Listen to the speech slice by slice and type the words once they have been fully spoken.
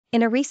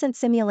In a recent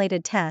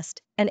simulated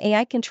test, an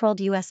AI-controlled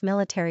U.S.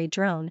 military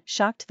drone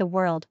shocked the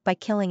world by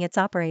killing its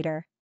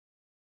operator.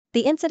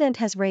 The incident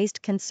has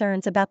raised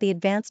concerns about the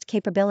advanced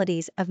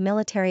capabilities of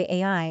military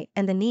AI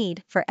and the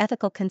need for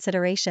ethical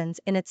considerations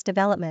in its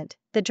development.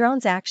 The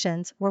drone's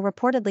actions were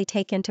reportedly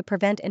taken to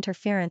prevent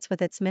interference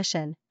with its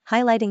mission,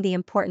 highlighting the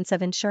importance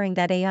of ensuring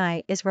that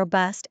AI is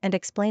robust and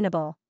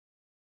explainable.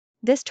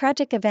 This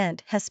tragic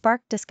event has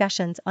sparked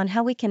discussions on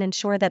how we can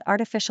ensure that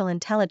artificial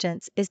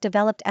intelligence is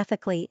developed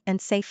ethically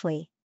and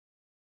safely.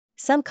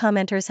 Some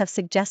commenters have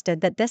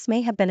suggested that this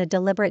may have been a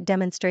deliberate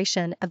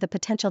demonstration of the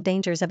potential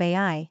dangers of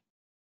AI.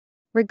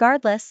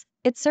 Regardless,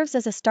 it serves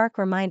as a stark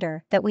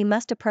reminder that we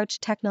must approach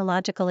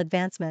technological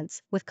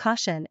advancements with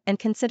caution and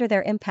consider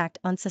their impact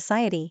on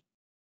society.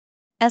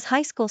 As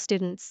high school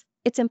students,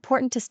 it's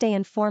important to stay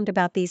informed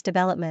about these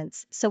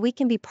developments so we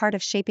can be part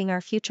of shaping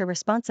our future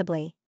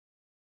responsibly.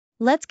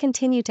 Let's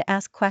continue to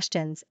ask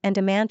questions and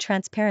demand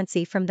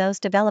transparency from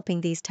those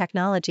developing these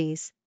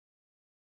technologies.